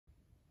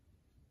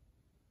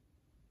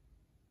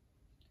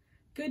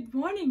Good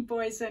morning,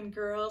 boys and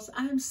girls.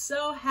 I'm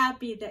so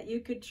happy that you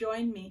could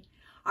join me.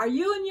 Are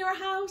you in your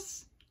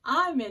house?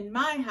 I'm in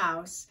my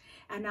house,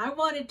 and I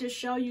wanted to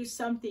show you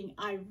something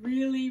I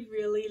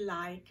really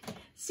like.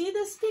 See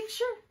this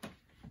picture?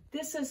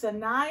 This is a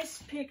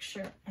nice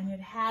picture, and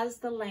it has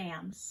the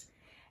lambs.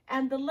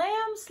 And the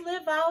lambs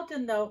live out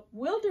in the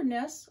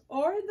wilderness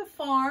or in the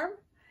farm.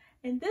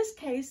 In this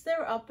case,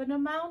 they're up in a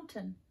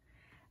mountain.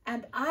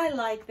 And I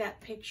like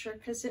that picture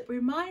because it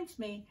reminds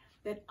me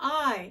that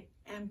I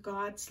am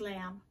God's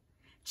lamb.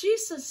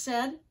 Jesus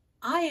said,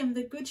 I am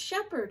the good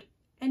shepherd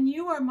and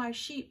you are my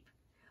sheep.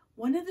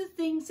 One of the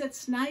things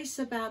that's nice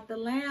about the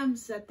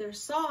lambs that they're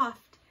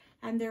soft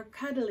and they're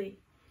cuddly.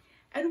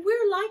 And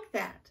we're like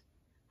that.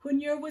 When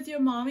you're with your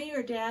mommy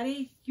or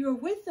daddy, you're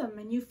with them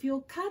and you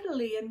feel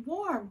cuddly and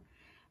warm.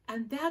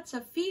 And that's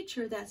a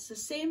feature that's the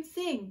same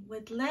thing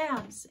with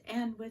lambs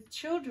and with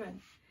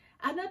children.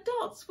 And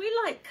adults, we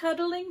like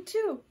cuddling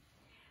too.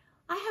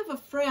 I have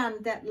a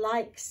friend that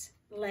likes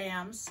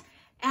lambs,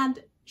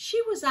 and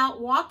she was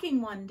out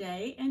walking one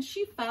day and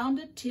she found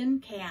a tin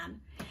can.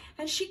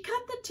 And she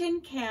cut the tin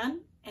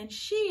can and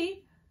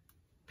she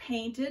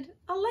painted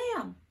a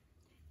lamb.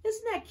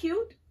 Isn't that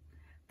cute?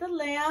 The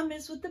lamb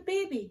is with the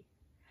baby.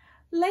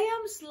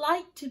 Lambs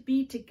like to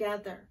be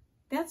together.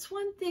 That's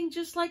one thing,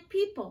 just like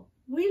people.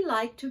 We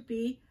like to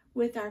be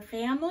with our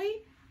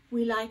family.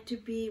 We like to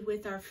be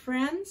with our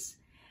friends.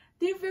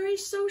 They're very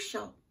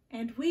social,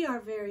 and we are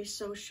very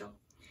social.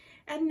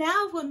 And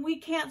now when we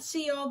can't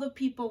see all the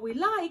people we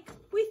like,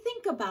 we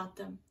think about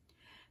them.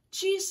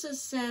 Jesus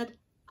said,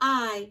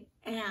 I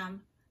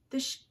am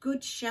the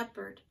good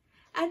shepherd,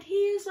 and he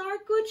is our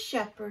good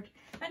shepherd,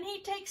 and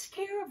he takes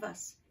care of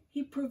us.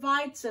 He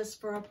provides us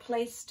for a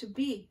place to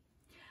be.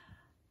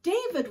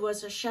 David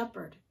was a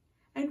shepherd,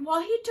 and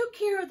while he took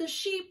care of the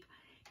sheep,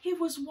 he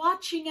was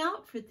watching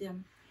out for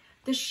them.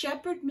 The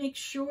shepherd makes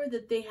sure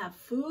that they have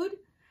food,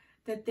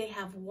 that they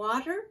have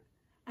water,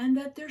 and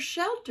that they're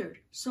sheltered.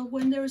 So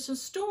when there's a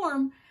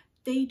storm,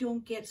 they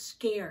don't get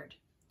scared.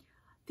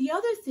 The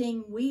other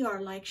thing we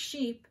are like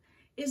sheep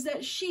is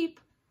that sheep,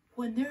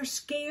 when they're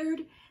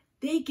scared,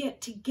 they get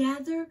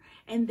together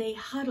and they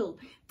huddle.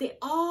 They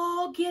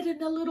all get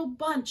in a little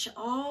bunch,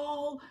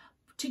 all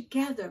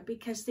together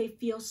because they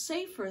feel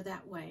safer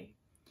that way.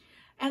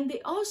 And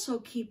they also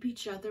keep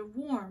each other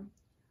warm.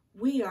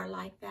 We are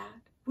like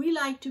that. We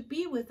like to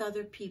be with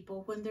other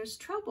people when there's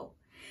trouble.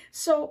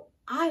 So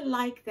I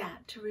like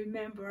that to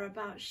remember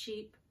about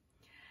sheep.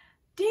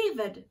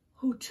 David,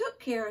 who took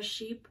care of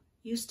sheep,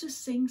 used to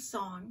sing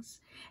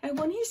songs. And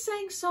when he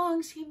sang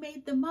songs, he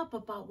made them up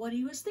about what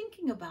he was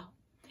thinking about.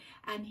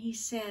 And he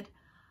said,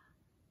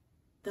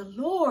 the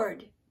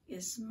Lord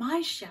is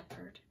my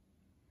shepherd.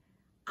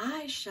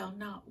 I shall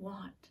not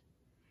want.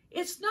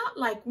 It's not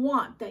like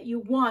want that you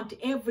want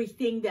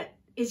everything that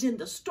is in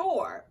the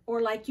store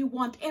or like you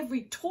want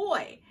every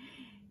toy.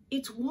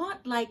 It's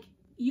want like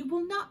you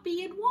will not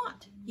be in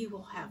want. You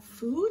will have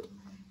food,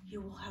 you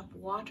will have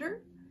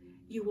water,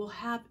 you will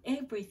have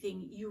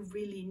everything you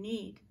really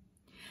need.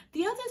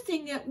 The other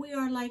thing that we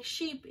are like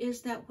sheep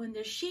is that when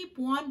the sheep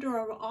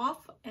wander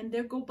off and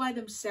they go by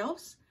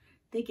themselves,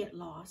 they get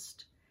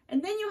lost.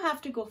 And then you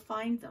have to go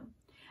find them.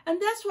 And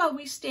that's why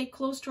we stay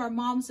close to our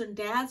moms and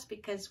dads,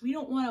 because we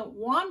don't want to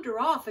wander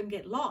off and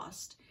get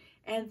lost.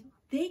 And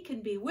they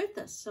can be with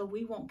us so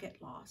we won't get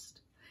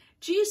lost.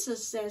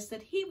 Jesus says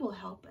that he will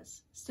help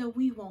us so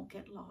we won't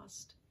get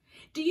lost.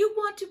 Do you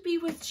want to be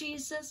with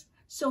Jesus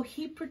so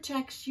he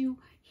protects you,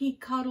 he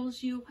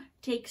cuddles you,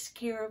 takes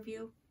care of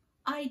you?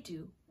 I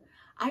do.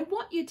 I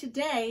want you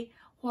today,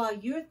 while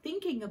you're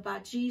thinking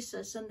about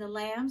Jesus and the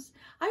lambs,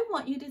 I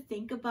want you to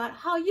think about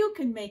how you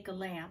can make a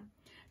lamb.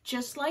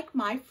 Just like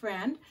my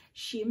friend,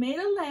 she made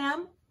a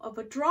lamb of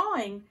a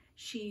drawing.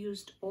 She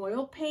used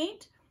oil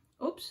paint.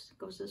 Oops, it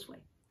goes this way.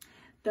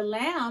 The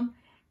lamb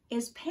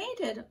is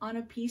painted on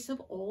a piece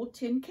of old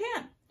tin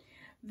can.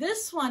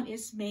 This one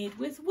is made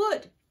with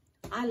wood.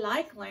 I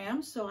like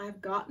lambs, so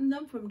I've gotten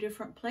them from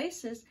different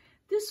places.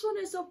 This one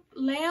is a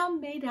lamb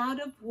made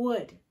out of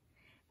wood.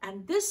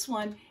 And this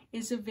one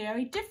is a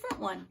very different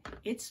one.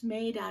 It's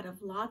made out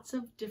of lots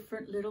of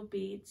different little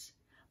beads.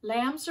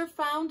 Lambs are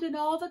found in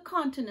all the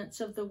continents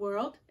of the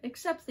world,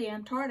 except the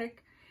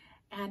Antarctic.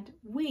 And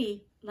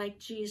we, like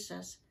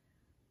Jesus,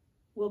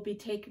 will be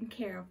taken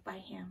care of by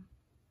him.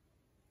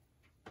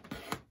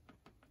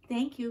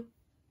 Thank you.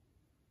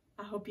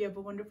 I hope you have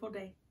a wonderful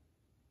day.